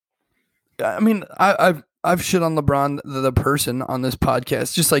I mean, I've shit on LeBron, the person, on this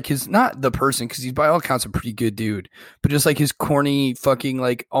podcast, just like his, not the person, because he's by all accounts a pretty good dude, but just like his corny fucking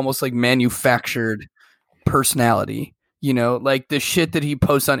like almost like manufactured personality, you know, like the shit that he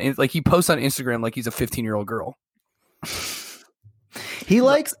posts on Instagram like he's a 15-year-old girl. He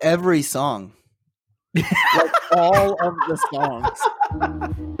likes every song, like all of the songs.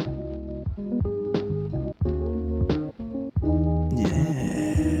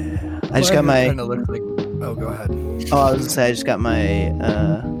 Yeah, I just got my. Oh, go ahead. Oh, I was gonna say I just got my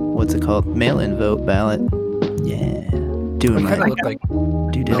what's it called? Mail-in vote ballot. Yeah, doing my. I look like Mel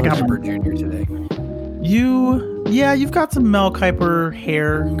Kiper Jr. today. You've got some Mel Kiper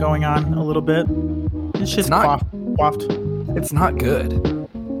hair going on a little bit. It's just coiffed. It's not good.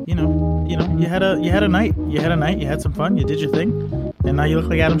 You know, you had a night. You had some fun. You did your thing, and now you look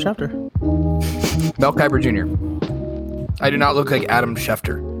like Adam Schefter. Mel Kiper Jr. I do not look like Adam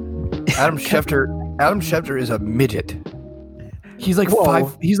Schefter. Adam Schefter is a midget. He's like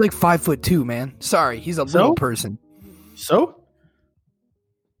five. He's like 5'2", man. Sorry, he's a little person. So,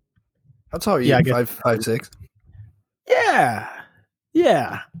 how tall are you? 5'6".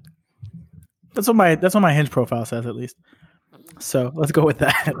 Yeah. That's what my Hinge profile says, at least. So let's go with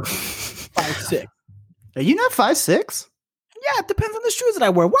that. 5'6". Are you not 5'6"? Yeah, it depends on the shoes that I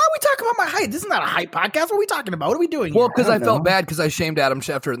wear. Why are we talking about my height? This is not a height podcast. What are we talking about? What are we doing? Well, because I felt bad because I shamed Adam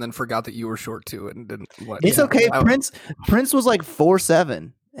Schefter and then forgot that you were short too and didn't. It's okay. Prince was like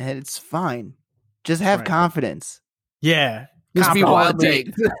 4'7", and it's fine. Just have confidence. Yeah. Just be wildly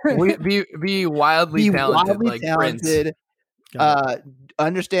talented, like talented. Prince.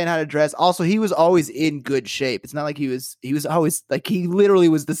 Understand how to dress. Also, he was always in good shape. It's not like he was always like, he literally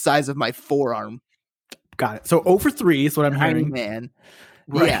was the size of my forearm. Got it. So 0 for 3 is what I'm hearing. Man,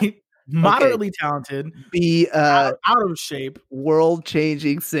 right? Yeah. Moderately talented. Be out of shape.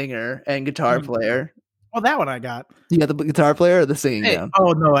 World-changing singer and guitar player. Well, that one I got. You got the guitar player or the singing down?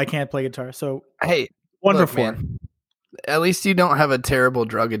 Oh no, I can't play guitar. So 1 for 4. Man, at least you don't have a terrible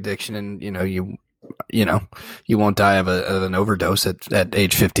drug addiction, and you won't die of an overdose at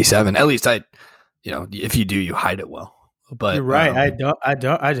age 57. At least if you do, you hide it well. But you're right. I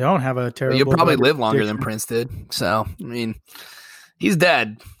don't have a terrible. You'll probably live longer than Prince did. So I mean, he's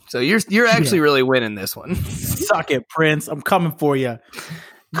dead. So you're actually really winning this one. Suck it, Prince. I'm coming for you.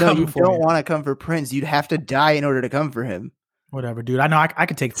 No, you don't want to come for Prince. You'd have to die in order to come for him. Whatever, dude. I know I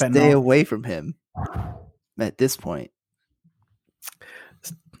could take fentanyl. Stay away from him. At this point,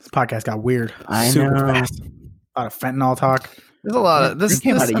 this podcast got weird. Super fast. A lot of fentanyl talk. There's a lot of this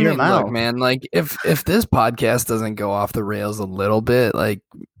came out of your mouth, man. Like if this podcast doesn't go off the rails a little bit, like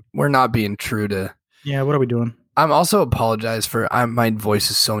we're not being true to. Yeah, what are we doing? I'm also apologize for my voice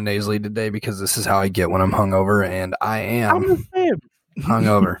is so nasally today because this is how I get when I'm hungover, and I am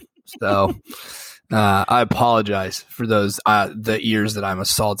hungover. So I apologize for those the ears that I'm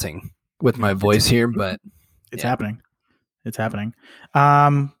assaulting with my voice here, but it's happening. It's happening.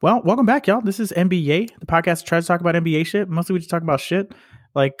 Well, welcome back, y'all. This is NBA, the podcast that tries to talk about NBA shit. Mostly we just talk about shit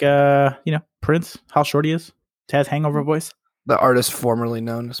like, Prince, how short he is, Taz hangover voice. The artist formerly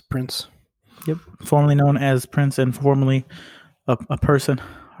known as Prince. Yep. Formerly known as Prince and formerly a person.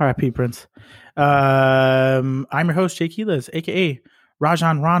 R.I.P. Prince. I'm your host, Jay Quiles, a.k.a.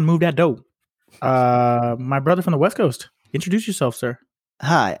 Rajon Ron Move That Dope. My brother from the West Coast. Introduce yourself, sir.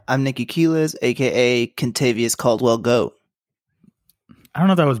 Hi, I'm Nicky Quiles, a.k.a. Contavious Caldwell Goat. I don't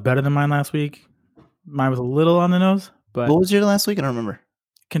know if that was better than mine last week. Mine was a little on the nose, but what was your last week? I don't remember.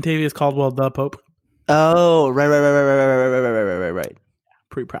 Contavious Caldwell the Pope. Oh, right.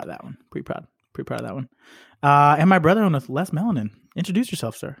 Pretty proud of that one. Pretty proud of that one. And my brother with less melanin. Introduce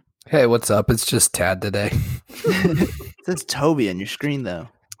yourself, sir. Hey, what's up? It's just Tad today. It says Toby on your screen, though.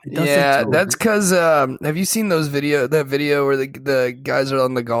 Yeah, that's because have you seen that video where the guys are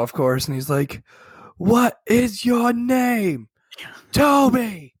on the golf course and he's like, "What is your name?"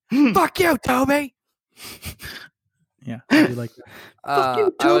 Toby. Fuck you, Toby. Yeah, I do like that. Fuck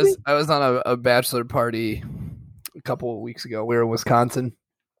you, Toby. I was on a bachelor party a couple of weeks ago. We were in Wisconsin.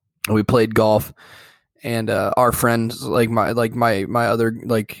 We played golf, and our friends, like my other,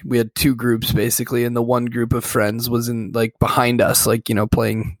 like we had two groups basically, and the one group of friends was in like behind us, like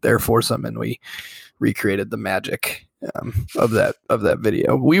playing their foursome, and we recreated the magic of that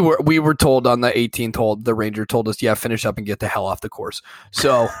video. We were told on the 18th hole, the ranger told us, "Yeah, finish up and get the hell off the course."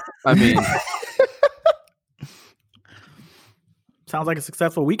 So I mean, sounds like a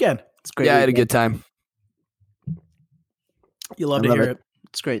successful weekend. It's great. Yeah, I had a good time. You love to hear it.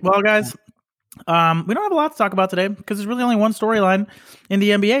 It's great. Well, guys, we don't have a lot to talk about today because there's really only one storyline in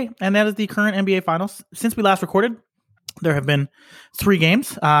the NBA, and that is the current NBA Finals. Since we last recorded, there have been 3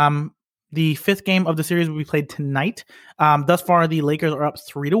 games. The fifth game of the series will be played tonight. Thus far, the Lakers are up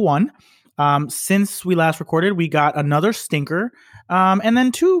 3-1. Since we last recorded, we got another stinker, and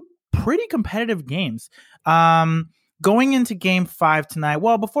then two pretty competitive games. Going into Game 5 tonight.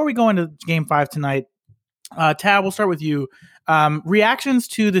 Well, before we go into Game 5 tonight, Tab, we'll start with you. Reactions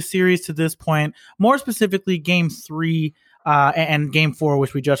to the series to this point, more specifically Game 3 and Game 4,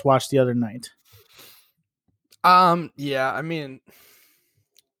 which we just watched the other night. Yeah, I mean,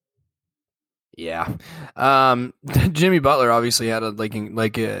 yeah. Jimmy Butler obviously had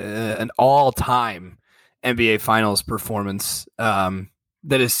an all-time NBA Finals performance that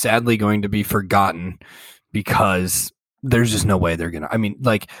is sadly going to be forgotten because there's just no way they're gonna. I mean,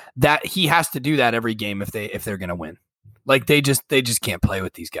 like that he has to do that every game if they're gonna win. Like they just can't play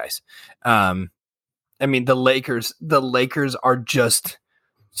with these guys. I mean, the Lakers are just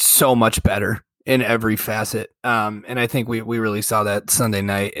so much better in every facet. And I think we really saw that Sunday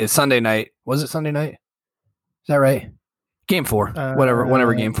night. Was it Sunday night? Is that right? Game 4,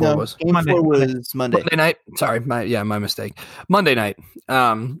 whenever Game 4 was. Game 4 was Monday night. Sorry, my mistake. Monday night.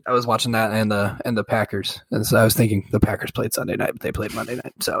 I was watching that and the Packers, and so I was thinking the Packers played Sunday night, but they played Monday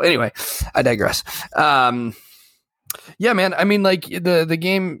night. So anyway, I digress. Yeah, man. I mean, like the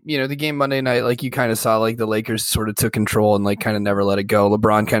game, the game Monday night, like you kind of saw, like the Lakers sort of took control and like kind of never let it go.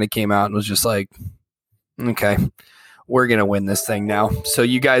 LeBron kind of came out and was just like, okay, we're going to win this thing now. So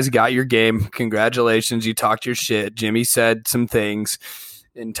you guys got your game. Congratulations. You talked your shit. Jimmy said some things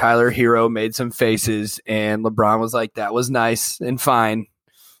and Tyler Hero made some faces and LeBron was like, that was nice and fine,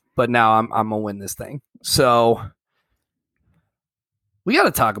 but now I'm going to win this thing. So we got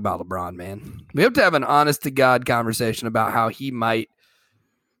to talk about LeBron, man. We have to have an honest to God conversation about how he might.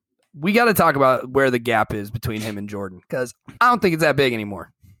 We got to talk about where the gap is between him and Jordan because I don't think it's that big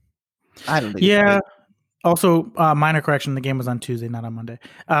anymore. I don't think. Yeah. Also, minor correction: the game was on Tuesday, not on Monday.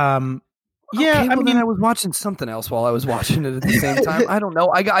 Yeah, I mean, I was watching something else while I was watching it at the same time. I don't know.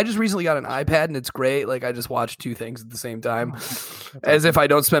 I just recently got an iPad and it's great. Like I just watch two things at the same time, as if I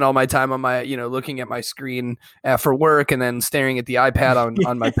don't spend all my time on my, looking at my screen for work and then staring at the iPad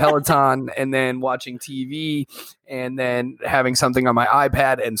on my Peloton and then watching TV and then having something on my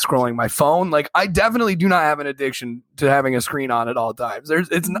iPad and scrolling my phone. Like I definitely do not have an addiction to having a screen on at all times.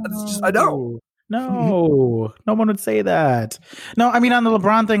 I don't. No one would say that. No, I mean on the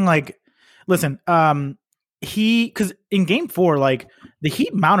LeBron thing, like. Listen, because in Game 4, like the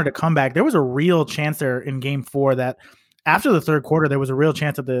Heat mounted a comeback. There was a real chance there in Game 4 that after the third quarter, there was a real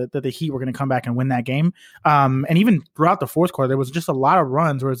chance that the Heat were going to come back and win that game. And even throughout the fourth quarter, there was just a lot of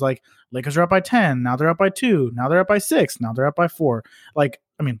runs where it's like Lakers are up by 10, now they're up by 2, now they're up by 6, now they're up by 4. Like,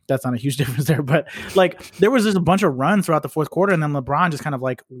 I mean, that's not a huge difference there, but like there was just a bunch of runs throughout the fourth quarter, and then LeBron just kind of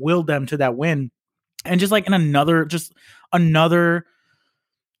like willed them to that win, and just like in another.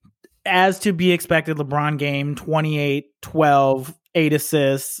 As to be expected, LeBron game, 28, 12, 8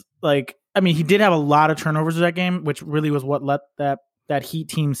 assists. Like, I mean, he did have a lot of turnovers in that game, which really was what let that Heat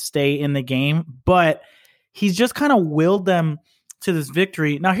team stay in the game. But he's just kind of willed them to this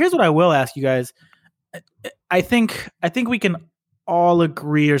victory. Now, here's what I will ask you guys. I think we can all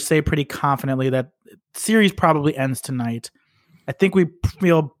agree or say pretty confidently that series probably ends tonight. I think we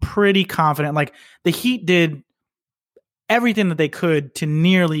feel pretty confident. Like, the Heat did everything that they could to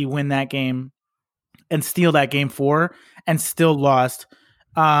nearly win that game and steal that Game 4 and still lost.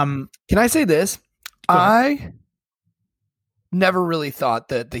 Can I say this? I never really thought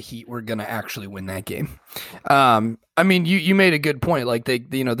that the Heat were going to actually win that game. I mean, you made a good point. Like they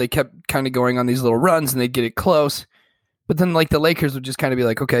kept kind of going on these little runs and they'd get it close, but then like the Lakers would just kind of be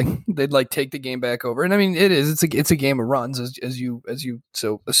like, okay, they'd like take the game back over. And I mean, it's a game of runs as you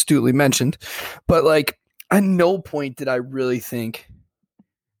so astutely mentioned, but like, at no point did I really think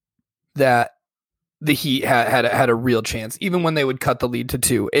that the Heat had a real chance, even when they would cut the lead to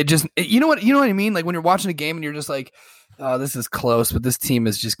 2. You know what I mean? Like when you're watching a game and you're just like, oh, this is close, but this team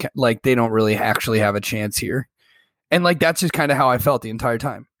is just like, they don't really actually have a chance here. And like, that's just kind of how I felt the entire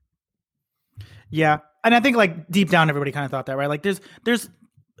time. Yeah. And I think like deep down, everybody kind of thought that, right? Like there's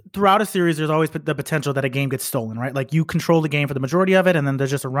throughout a series, there's always the potential that a game gets stolen, right? Like you control the game for the majority of it, and then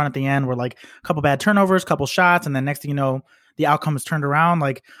there's just a run at the end where like a couple bad turnovers, couple shots, and then next thing you know, the outcome is turned around.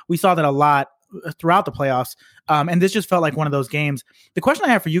 Like we saw that a lot throughout the playoffs, and this just felt like one of those games. The question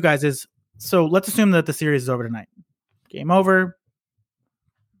I have for you guys is, so let's assume that the series is over tonight. Game over,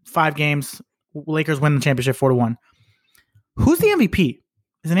 5 games, Lakers win the championship 4-1. Who's the MVP?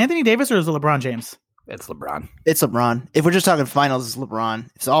 Is it Anthony Davis or is it LeBron James? It's LeBron. It's LeBron. If we're just talking finals, it's LeBron.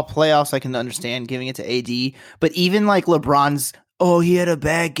 If it's all playoffs, I can understand giving it to AD. But even like LeBron's oh, he had a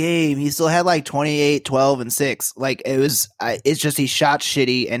bad game. He still had like 28, 12, and 6. Like it's just he shot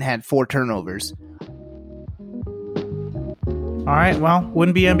shitty and had 4 turnovers. All right, well,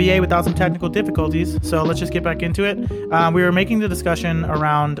 wouldn't be NBA without some technical difficulties, so let's just get back into it. We were making the discussion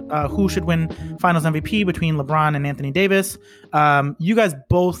around who should win Finals MVP between LeBron and Anthony Davis. You guys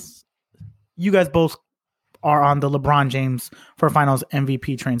both are on the LeBron James for Finals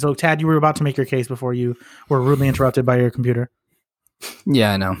MVP train. So, Tad, you were about to make your case before you were rudely interrupted by your computer.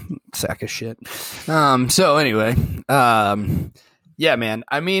 Yeah, I know. Sack of shit. So anyway, yeah, man.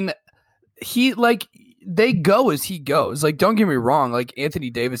 I mean, they go as he goes. Like, don't get me wrong. Like, Anthony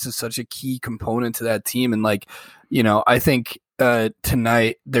Davis is such a key component to that team. And like, I think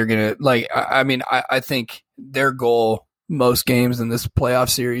tonight they're going to I think their goal most games in this playoff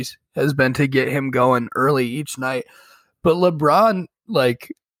series has been to get him going early each night. But LeBron,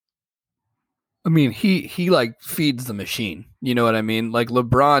 he like feeds the machine. You know what I mean? Like,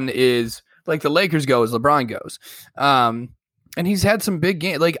 LeBron is like the Lakers go as LeBron goes. And he's had some big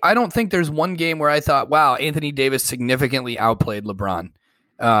games. Like, I don't think there's one game where I thought, wow, Anthony Davis significantly outplayed LeBron.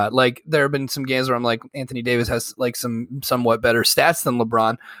 Like, there have been some games where I'm like, Anthony Davis has like some somewhat better stats than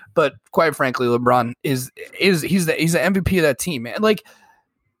LeBron. But quite frankly, LeBron he's the MVP of that team, man. Like,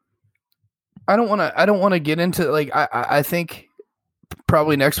 I don't want to get into like I think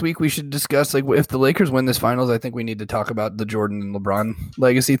probably next week we should discuss like if the Lakers win this finals. I think we need to talk about the Jordan and LeBron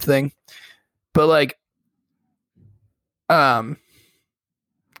legacy thing. But like, I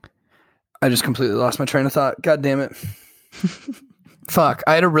just completely lost my train of thought. God damn it. Fuck.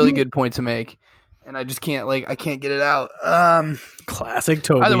 I had a really good point to make and I just can't I can't get it out. Classic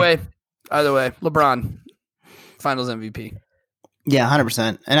Toby. Either way, LeBron Finals MVP. Yeah,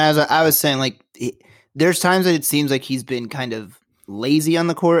 100%. And as I was saying, like, there's times that it seems like he's been kind of lazy on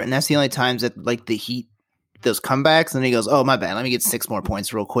the court, and that's the only times that like the Heat, those comebacks, and then he goes, "Oh, my bad. Let me get 6 more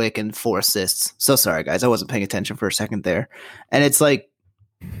points real quick and 4 assists." So sorry, guys, I wasn't paying attention for a second there. And it's like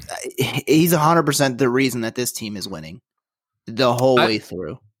he's 100% the reason that this team is winning the whole way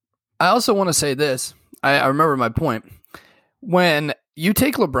through. I also want to say this. I remember my point. When you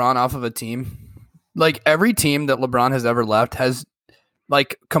take LeBron off of a team, like every team that LeBron has ever left has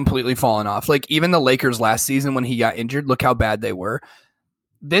like completely fallen off. Like even the Lakers last season when he got injured, look how bad they were.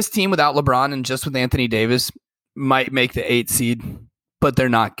 This team without LeBron and just with Anthony Davis might make the 8th seed, but they're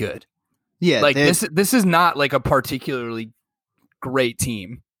not good. Yeah, like this is not like a particularly great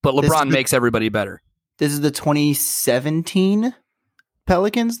team, but LeBron makes everybody better. This is the 2017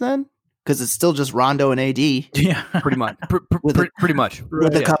 Pelicans then? Because it's still just Rondo and AD. Yeah, pretty much. Pretty much.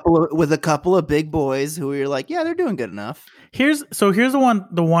 With a couple of big boys who you're like, yeah, they're doing good enough. Here's the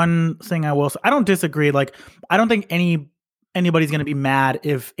one thing I will say. I don't disagree. Like, I don't think anybody's going to be mad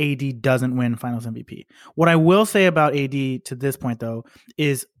if AD doesn't win Finals MVP. What I will say about AD to this point, though,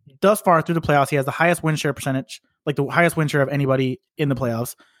 is thus far through the playoffs, he has the highest win share percentage, like the highest win share of anybody in the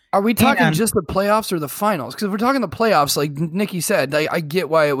playoffs. Are we talking just the playoffs or the finals? Because if we're talking the playoffs, like Nikki said, I get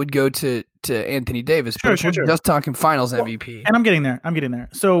why it would go to Anthony Davis. But we're just talking finals MVP. And I'm getting there.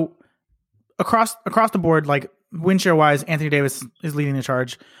 So across the board, like win share wise, Anthony Davis is leading the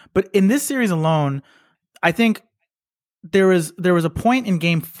charge. But in this series alone, I think there was a point in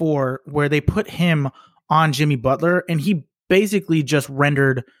Game 4 where they put him on Jimmy Butler, and he basically just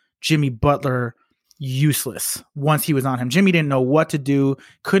rendered Jimmy Butler useless once he was on him. Jimmy didn't know what to do,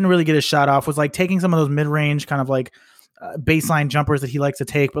 couldn't really get his shot off, was like taking some of those mid-range kind of like baseline jumpers that he likes to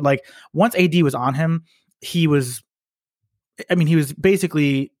take. But like once AD was on him, he was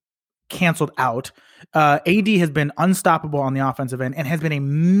basically canceled out. AD has been unstoppable on the offensive end and has been a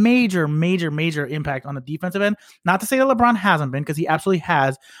major impact on the defensive end. Not to say that LeBron hasn't been, because he absolutely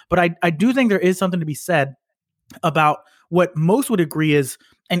has, but I do think there is something to be said about what most would agree is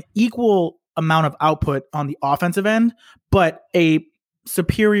an equal amount of output on the offensive end, but a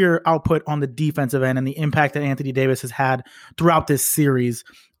superior output on the defensive end, and the impact that Anthony Davis has had throughout this series.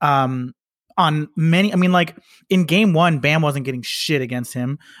 On many, I mean, like in Game 1, Bam wasn't getting shit against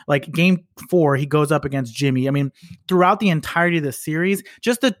him. Like Game 4, he goes up against Jimmy. I mean, throughout the entirety of the series,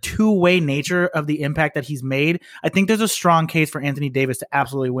 just the two-way nature of the impact that he's made, I think there's a strong case for Anthony Davis to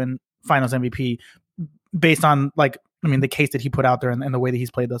absolutely win Finals MVP based on the case that he put out there and the way that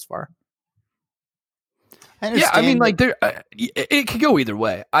he's played thus far. Yeah, I mean, like there, it could go either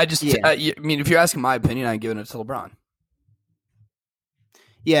way. If you're asking my opinion, I'm giving it to LeBron.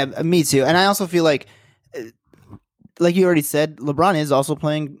 Yeah, me too. And I also feel like you already said, LeBron is also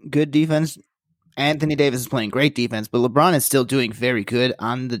playing good defense. Anthony Davis is playing great defense, but LeBron is still doing very good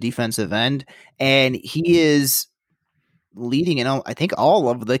on the defensive end. And he is leading in I think all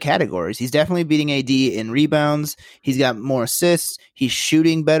of the categories. He's definitely beating AD in rebounds. He's got more assists. He's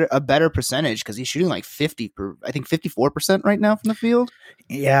shooting a better percentage because he's shooting like 54% right now from the field.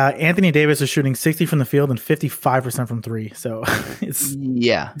 Yeah, Anthony Davis is shooting 60 from the field and 55% from three. So it's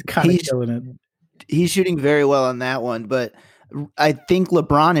kind of killing it. He's shooting very well on that one, but I think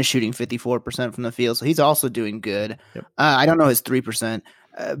LeBron is shooting 54% from the field, so he's also doing good. Yep. I don't know his 3%,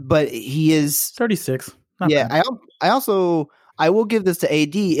 but he is 36. Yeah, I will give this to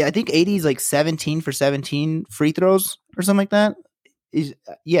AD. I think AD is like 17 for 17 free throws or something like that.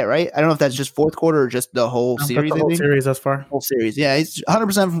 Yeah, right. I don't know if that's just fourth quarter or just the whole series. The whole series thus far. Whole series. Yeah, he's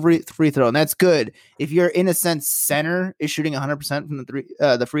 100% from free throw, and that's good. If you're in a sense center is shooting 100% from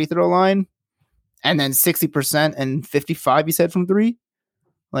the free throw line, and then 60% and 55 you said from three.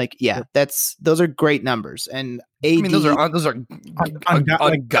 Like, yeah, those are great numbers. And AD, I mean, those are ungodly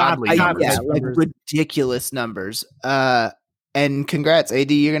numbers. Yeah, like ridiculous numbers. And congrats, AD.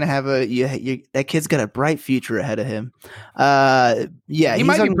 You're gonna have that kid's got a bright future ahead of him. Yeah, he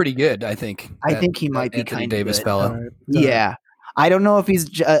might be pretty good. I think. I think he might be Anthony kind Davis of fella. Right. Yeah. I don't know if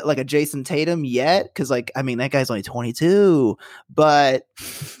he's like a Jason Tatum yet, because like I mean that guy's only 22, but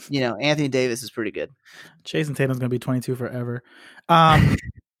Anthony Davis is pretty good. Jason Tatum's going to be 22 forever.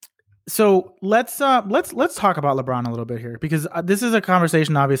 So let's talk about LeBron a little bit here, because this is a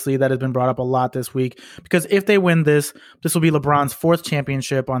conversation obviously that has been brought up a lot this week, because if they win this will be LeBron's fourth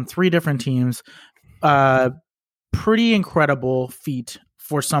championship on 3 different teams. Pretty incredible feat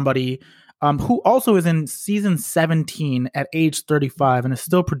for somebody who also is in season 17 at age 35 and is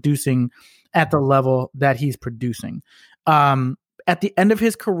still producing at the level that he's producing. At the end of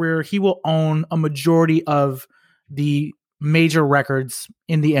his career, he will own a majority of the major records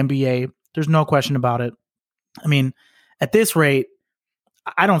in the NBA. There's no question about it. I mean, at this rate,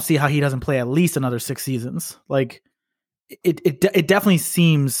 I don't see how he doesn't play at least another 6 seasons. Like, it definitely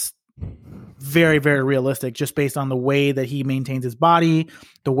seems very, very realistic just based on the way that he maintains his body,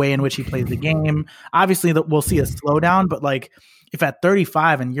 the way in which he plays the game. Obviously, we'll see a slowdown, but like if at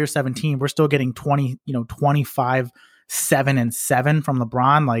 35 and year 17, we're still getting 25, 7 and 7 from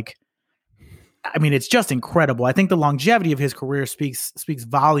LeBron, like, I mean, it's just incredible. I think the longevity of his career speaks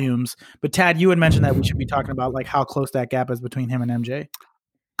volumes. But Tad, you had mentioned that we should be talking about like how close that gap is between him and MJ.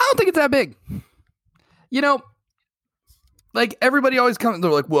 I don't think it's that big. Like everybody always comes,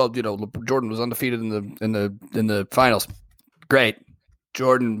 they're like, well, Jordan was undefeated in the finals. Great.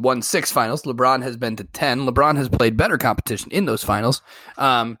 Jordan won 6 finals. LeBron has been to 10. LeBron has played better competition in those finals.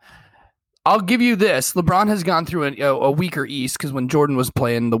 I'll give you this. LeBron has gone through a weaker East, because when Jordan was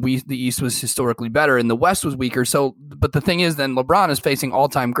playing, the East was historically better and the West was weaker. So, but the thing is, then LeBron is facing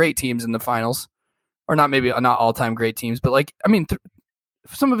all-time great teams in the finals, or not all-time great teams, but like, I mean,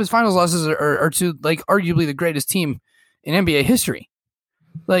 some of his finals losses are to like arguably the greatest team in NBA history.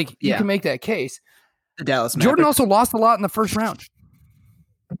 Like, you can make that case. The Dallas Mavericks. Jordan also lost a lot in the first round.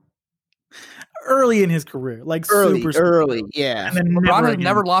 Early in his career, like early, super yeah. And then LeBron has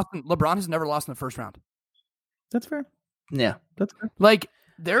never lost in the first round. That's fair. Yeah, that's fair. Like,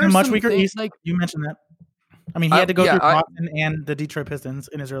 there are much some weaker things, East. like you mentioned that. I mean, he had to go through Boston and the Detroit Pistons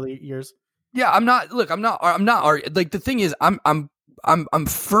in his early years. Yeah, I'm not. Like, the thing is, I'm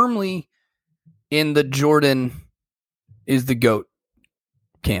firmly in the Jordan is the GOAT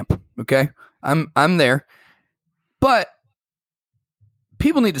camp. Okay, I'm there, but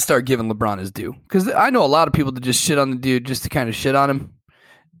people need to start giving LeBron his due, because I know a lot of people that just shit on the dude just to kind of shit on him,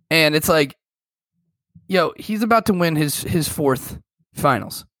 and it's like, he's about to win his 4th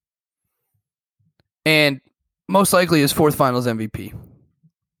finals, and most likely his 4th finals MVP,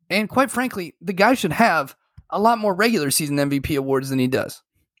 and quite frankly, the guy should have a lot more regular season MVP awards than he does.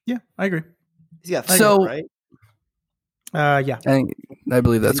 Yeah, I agree. He's got 4, right? Yeah, I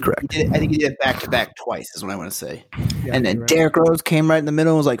believe that's correct. I think he did it back-to-back twice, is what I want to say. Yeah, and then Derrick Rose came right in the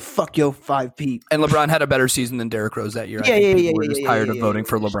middle and was like, "Fuck yo, 5P." And LeBron had a better season than Derrick Rose that year. We're just tired of voting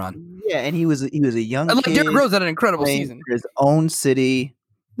for LeBron. Yeah, and he was a young kid. Derrick Rose had an incredible season for his own city.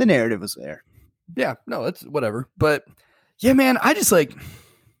 The narrative was there. Yeah, no, it's whatever. But yeah, man, I just like.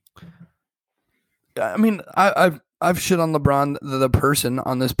 I mean, I've shit on LeBron, the person,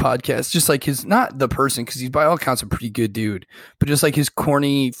 on this podcast, just like not the person, because he's by all accounts a pretty good dude, but just like his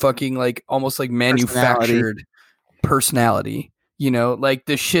corny fucking like almost like manufactured personality, like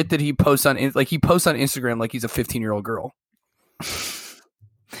the shit that he posts on Instagram like he's a 15-year-old girl.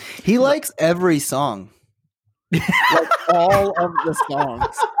 He likes every song, like all of the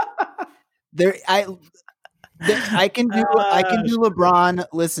songs. I can do LeBron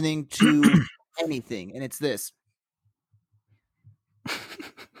listening to anything, and it's this.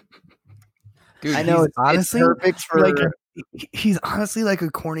 Dude, I know it's honestly perfect for like he's honestly like a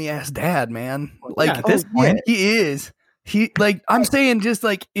corny ass dad, man. Like at this point, he is. He like I'm saying just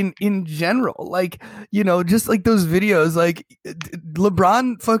like in general, like just like those videos, like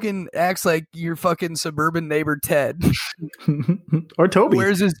LeBron fucking acts like your fucking suburban neighbor Ted, or Toby.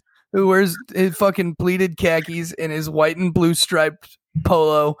 Who wears his fucking pleated khakis and his white and blue striped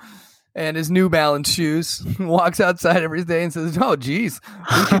polo and his New Balance shoes, walks outside every day and says, "Oh, geez,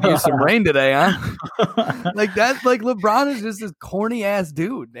 we could use some rain today, huh?" Like that's like LeBron is just this corny ass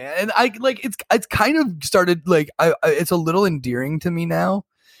dude, man. And I like it's kind of started like it's a little endearing to me now.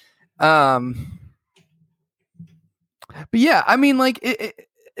 But yeah, I mean, like,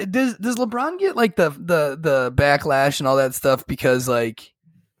 does LeBron get like the backlash and all that stuff because like.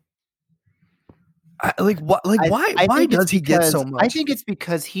 Why does he get so much? I think it's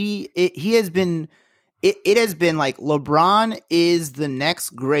because he has been it has been like LeBron is the next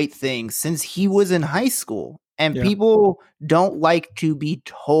great thing since he was in high school, and people don't like to be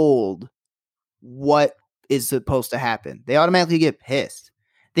told what is supposed to happen. They automatically get pissed.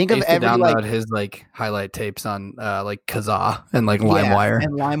 Think of every download his like highlight tapes on like Kazaa and like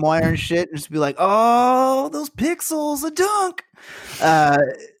LimeWire and shit, and just be like, "Oh, those pixels, a dunk."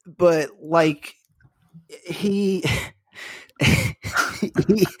 But like. You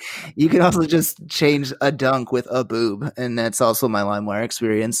can also just change a dunk with a boob, and that's also my LimeWire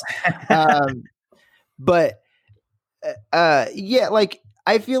experience. But like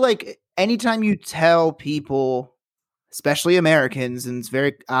I feel like anytime you tell people, especially Americans, and it's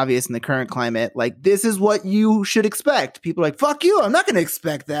very obvious in the current climate, like this is what you should expect. People are like, "Fuck you! I'm not going to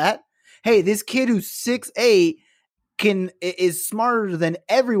expect that." Hey, this kid who's 6'8" is smarter than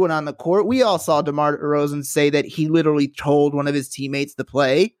everyone on the court. We all saw DeMar DeRozan say that he literally told one of his teammates to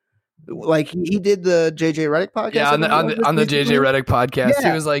play. Like he did the JJ Redick podcast. Yeah, on the JJ Redick podcast,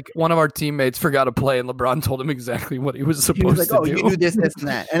 he was like, one of our teammates forgot to play, and LeBron told him exactly what he was supposed to do. You do this, and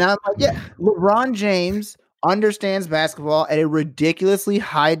that. And I'm like, yeah, LeBron James understands basketball at a ridiculously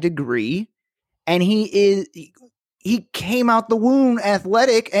high degree, and he came out the womb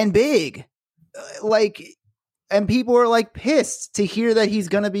athletic and big, and people are like pissed to hear that he's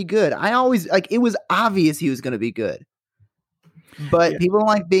going to be good. I always like, it was obvious he was going to be good, but people don't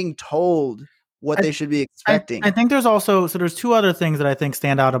like being told what they should be expecting. I think there's two other things that I think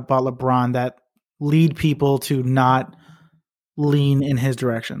stand out about LeBron that lead people to not lean in his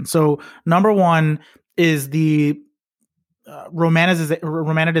direction. So number one is the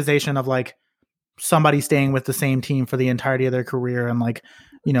romanticization of like somebody staying with the same team for the entirety of their career and like,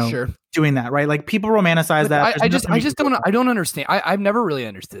 doing that, right? Like people romanticize that. I don't understand. I've never really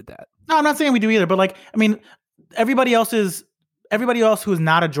understood that. No, I'm not saying we do either, but like, I mean, everybody else who is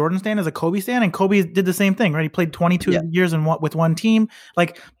not a Jordan stan is a Kobe stan, and Kobe did the same thing, right? He played 22 years with one team.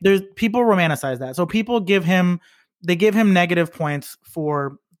 Like there's people romanticize that. So people give him negative points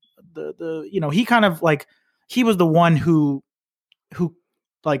for the he kind of like, he was the one who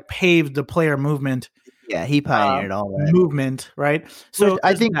like paved the player movement. Yeah, he pioneered all that movement, right? So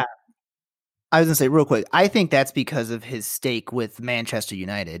I think I was gonna say real quick, I think that's because of his stake with Manchester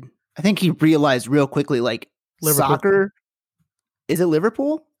United. I think he realized real quickly, like Liverpool. Soccer. Is it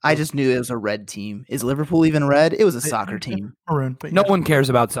Liverpool? I just knew it was a red team. Is Liverpool even red? It was a soccer team. Maroon, no one cares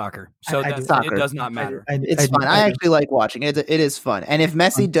about soccer, so it does not matter. It's fun. I actually like watching it. It is fun, and if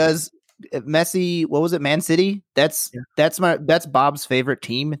Messi, what was it? Man City. That's Bob's favorite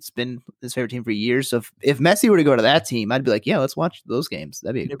team. It's been his favorite team for years. So if Messi were to go to that team, I'd be like, yeah, let's watch those games.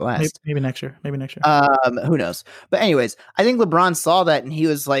 That'd be a blast. Maybe next year. Who knows? But anyways, I think LeBron saw that and he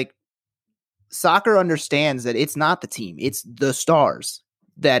was like, soccer understands that it's not the team, it's the stars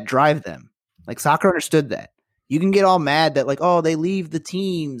that drive them. Like soccer understood that. You can get all mad that like, oh, they leave the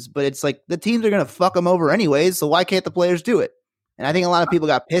teams, but it's like the teams are gonna fuck them over anyways. So why can't the players do it? And I think a lot of people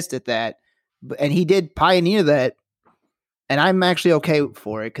got pissed at that, and he did pioneer that. And I'm actually okay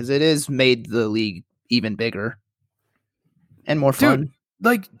for it because it has made the league even bigger and more fun.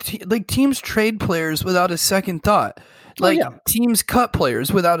 Dude, like teams trade players without a second thought. Teams cut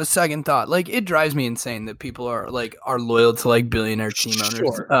players without a second thought. Like it drives me insane that people are loyal to like billionaire team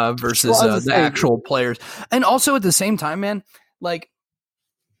owners versus the actual players. And also at the same time, man, like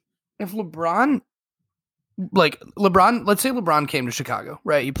if LeBron, let's say LeBron came to Chicago,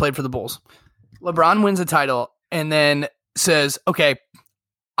 right? He played for the Bulls. LeBron wins a title and then says, okay,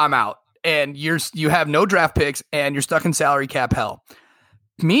 I'm out. And you have no draft picks and you're stuck in salary cap hell.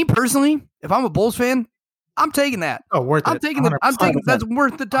 Me personally, if I'm a Bulls fan, I'm taking that. Oh, worth I'm it. taking the. I'm 100%. taking that's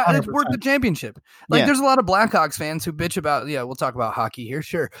worth the. That's worth the 100%. championship. Like, Yeah. there's a lot of Blackhawks fans who bitch about. Yeah, we'll talk about hockey here.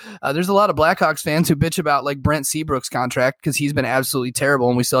 Sure. There's a lot of Blackhawks fans who bitch about like Brent Seabrook's contract because he's been absolutely terrible,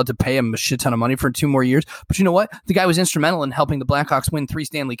 and we still had to pay him a shit ton of money for 2 more years. But you know what? The guy was instrumental in helping the Blackhawks win 3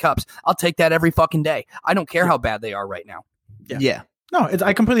 Stanley Cups. I'll take that every fucking day. I don't care how bad they are right now. Yeah. No,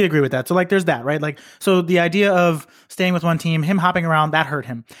 I completely agree with that. So like there's that, right? Like, so the idea of staying with one team, him hopping around, that hurt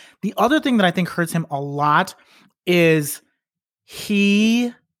him. The other thing that I think hurts him a lot is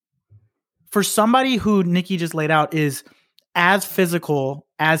for somebody who Nikki just laid out is as physical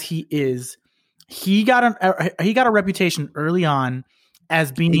as he is, he got a reputation early on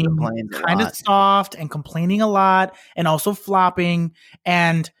as being kind of soft and complaining a lot and also flopping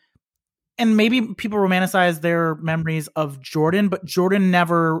and maybe people romanticize their memories of Jordan, but Jordan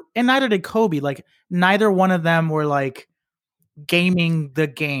never, and neither did Kobe. Like, neither one of them were like gaming the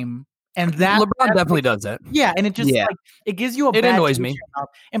game. And that LeBron definitely does that. Yeah, and it just like it gives you It annoys me.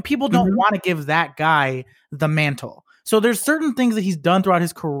 And people don't want to give that guy the mantle. So there's certain things that he's done throughout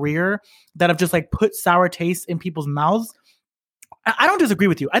his career that have just like put sour taste in people's mouths. I don't disagree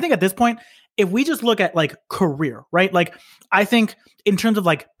with you. I think at this point, if we just look at like career, right? Like, I think in terms of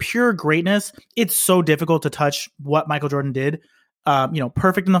like pure greatness, it's so difficult to touch what Michael Jordan did.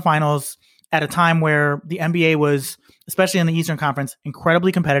 Perfect in the finals at a time where the NBA was, especially in the Eastern Conference,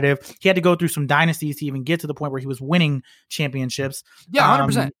 incredibly competitive. He had to go through some dynasties to even get to the point where he was winning championships. Yeah,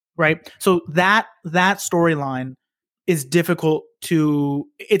 100%. Right. So that storyline is difficult to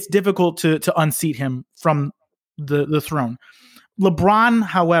unseat him from the throne. LeBron,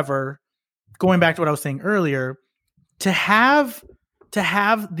 however, going back to what I was saying earlier, to have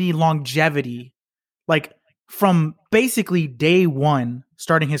the longevity, like from basically day one,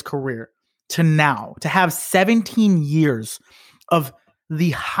 starting his career to now, to have 17 years of the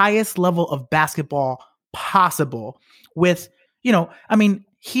highest level of basketball possible with,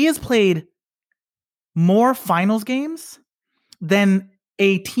 he has played more finals games than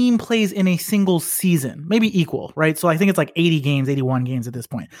a team plays in a single season, maybe equal, right? So I think it's like 80 games, 81 games at this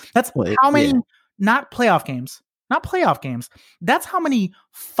point. That's how many, not playoff games. That's how many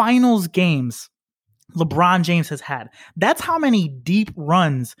finals games LeBron James has had. That's how many deep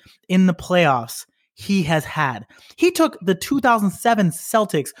runs in the playoffs he has had. He took the 2007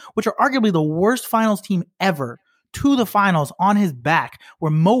 Celtics, which are arguably the worst finals team ever, to the finals on his back,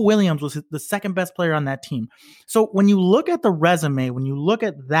 where Mo Williams was the second best player on that team. So when you look at the resume, when you look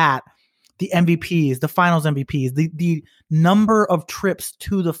at that, the MVPs, the finals MVPs, the number of trips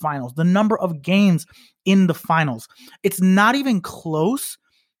to the finals, the number of games in the finals, it's not even close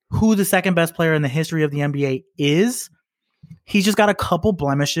who the second best player in the history of the NBA is. He's just got a couple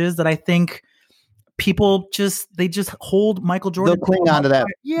blemishes that I think people just hold Michael Jordan. They'll cling on to that.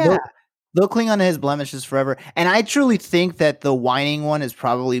 Yeah. They'll cling on to his blemishes forever. And I truly think that the whining one is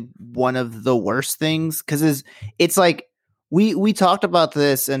probably one of the worst things, because it's like we talked about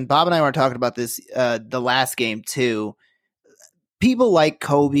this, and Bob and I were talking about this the last game too. People like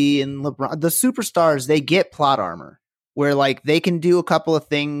Kobe and LeBron, the superstars, they get plot armor where like they can do a couple of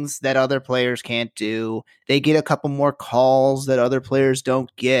things that other players can't do. They get a couple more calls that other players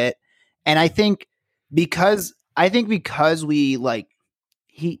don't get. And I think because we like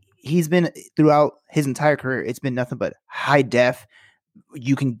he's been throughout his entire career, it's been nothing but high def.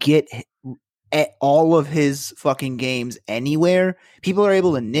 You can get at all of his fucking games anywhere. People are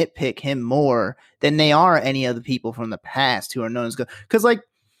able to nitpick him more than they are any of the people from the past who are known as good. Because like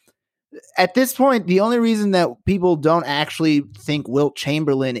at this point, the only reason that people don't actually think Wilt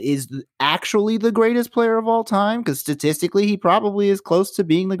Chamberlain is actually the greatest player of all time, because statistically he probably is close to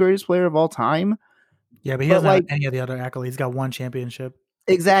being the greatest player of all time. Yeah, but he doesn't have any of the other accolades. He's got one championship.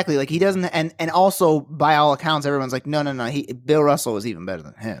 Exactly. Like he doesn't, and also by all accounts, everyone's like, no, Bill Russell is even better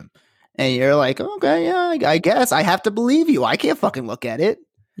than him. And you're like, okay, yeah, I guess I have to believe you. I can't fucking look at it.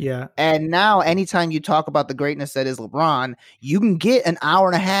 Yeah. And now anytime you talk about the greatness that is LeBron, you can get an hour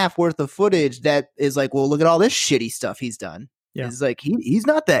and a half worth of footage that is like, well, look at all this shitty stuff he's done. Yeah. It's like, he's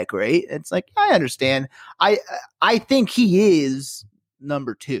not that great. It's like, I understand. I think he is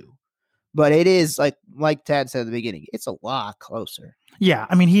number 2. But it is like Tad said at the beginning, it's a lot closer. Yeah,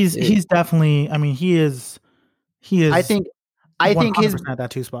 I mean he's definitely. I mean he is. I think his at that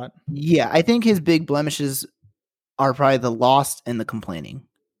 2 spot. Yeah, I think his big blemishes are probably the lost and the complaining,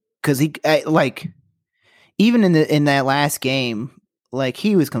 because he even in that last game, like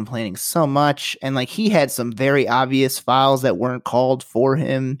he was complaining so much, and like he had some very obvious fouls that weren't called for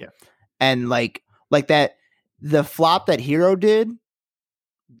him, and like that the flop that Hero did.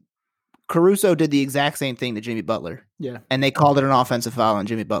 Caruso did the exact same thing to Jimmy Butler. Yeah. And they called it an offensive foul on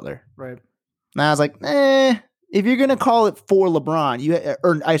Jimmy Butler. Right. And I was like, if you're gonna call it for LeBron,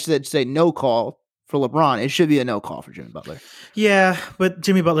 or I should say no call for LeBron, it should be a no call for Jimmy Butler. Yeah, but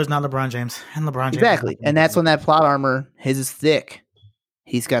Jimmy Butler's not LeBron James, and LeBron James Exactly, and that's when that plot armor, his is thick.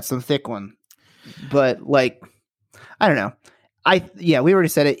 He's got some thick one, but like, I don't know. We already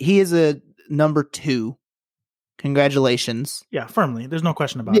said it. He is a number 2. Congratulations. Yeah, firmly. There's no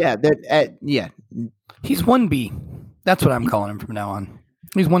question about it. Yeah. He's 1B. That's what I'm calling him from now on.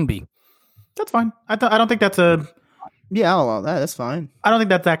 He's 1B. That's fine. I don't think that's a. Yeah, I'll allow that. That's fine. I don't think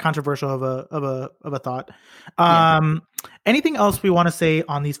that's that controversial of a thought. Anything else we want to say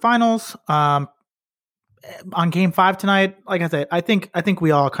on these finals? On Game 5 tonight, like I said, I think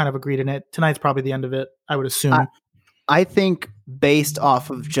we all kind of agreed in it. Tonight's probably the end of it, I would assume. I think based off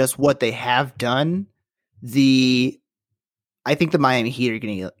of just what they have done, I think the Miami Heat are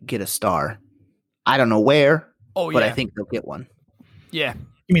going to get a star. I don't know where, but I think they'll get one. Yeah.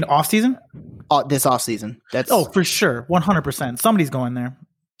 You mean off season? This off season. That's for sure, 100%. Somebody's going there.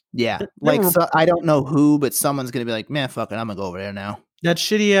 Yeah, I don't know who, but someone's gonna be like, man, fuck it, I'm gonna go over there now. That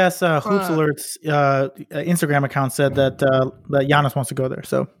shitty ass Hoops Alerts Instagram account said that Giannis wants to go there.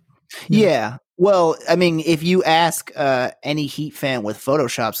 So yeah. Well, I mean, if you ask any Heat fan with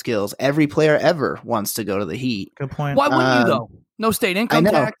Photoshop skills, every player ever wants to go to the Heat. Good point. Why wouldn't you though? No state income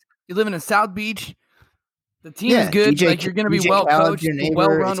tax. You're living in South Beach. The team is good. DJ, you're going to be well coached, well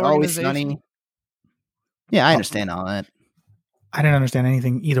run organization. Yeah, I understand all that. I didn't understand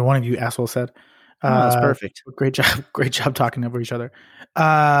anything either one of you assholes said. That's perfect. Great job talking over each other.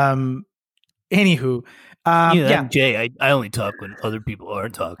 Anywho, I'm Jay. I only talk when other people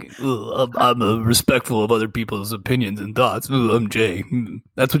aren't talking. I'm respectful of other people's opinions and thoughts. I'm Jay.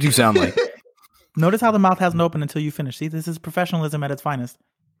 That's what you sound like. Notice how the mouth hasn't opened until you finish. See, this is professionalism at its finest.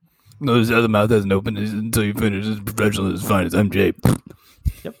 Notice how the mouth hasn't opened until you finish. This is professionalism at its finest. I'm Jay.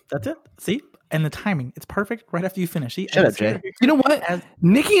 Yep, that's it. See? And the timing, it's perfect right after you finish. See? Shut up, Jay. You know what?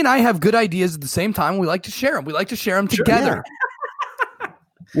 Nikki and I have good ideas at the same time. We like to share them. We like to share them together. Yeah.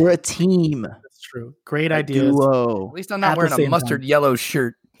 We're a team. That's true. Great ideas. Duo. At least I'm not wearing a mustard yellow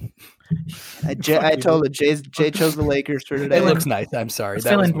shirt. I told her Jay chose the Lakers for today. It looks nice. I'm sorry. I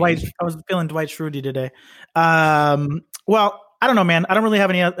was feeling Dwight Schrute today. Well, I don't know, man. I don't really have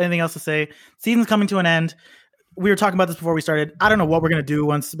anything else to say. Season's coming to an end. We were talking about this before we started. I don't know what we're going to do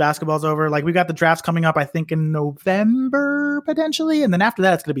once basketball's over. Like, we got the drafts coming up, I think, in November, potentially. And then after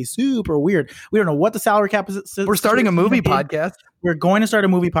that, it's going to be super weird. We don't know what the salary cap is. We're starting a movie podcast. We're going to start a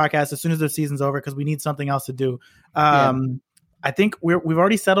movie podcast as soon as the season's over because we need something else to do. I think we've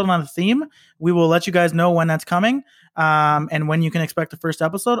already settled on a theme. We will let you guys know when that's coming and when you can expect the first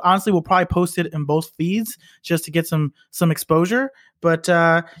episode. Honestly, we'll probably post it in both feeds just to get some exposure. But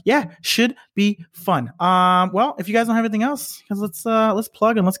should be fun. Well, if you guys don't have anything else, let's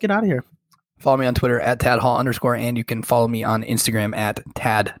plug and let's get out of here. Follow me on Twitter at @tadhall_, and you can follow me on Instagram at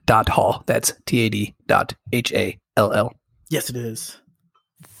tad.hall. That's tad.hall. Yes, it is.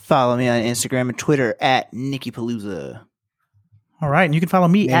 Follow me on Instagram and Twitter at NikkiPalooza. All right. And you can follow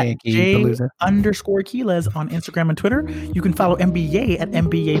me at J_Quiles on Instagram and Twitter. You can follow NBA at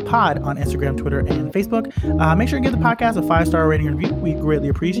NBA Pod on Instagram, Twitter, and Facebook. Make sure to give the podcast a 5-star rating and review. We greatly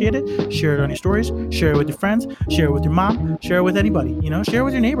appreciate it. Share it on your stories. Share it with your friends. Share it with your mom. Share it with anybody. Share it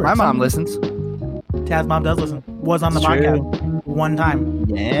with your neighbor. My mom listens. Tad's mom does listen. Was on the podcast one time.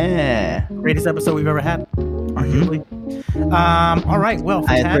 Yeah. Greatest episode we've ever had, arguably. All right. Well, for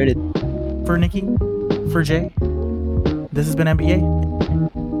Tad, for Nikki, for Jay, this has been NBA.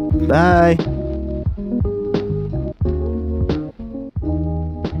 Bye.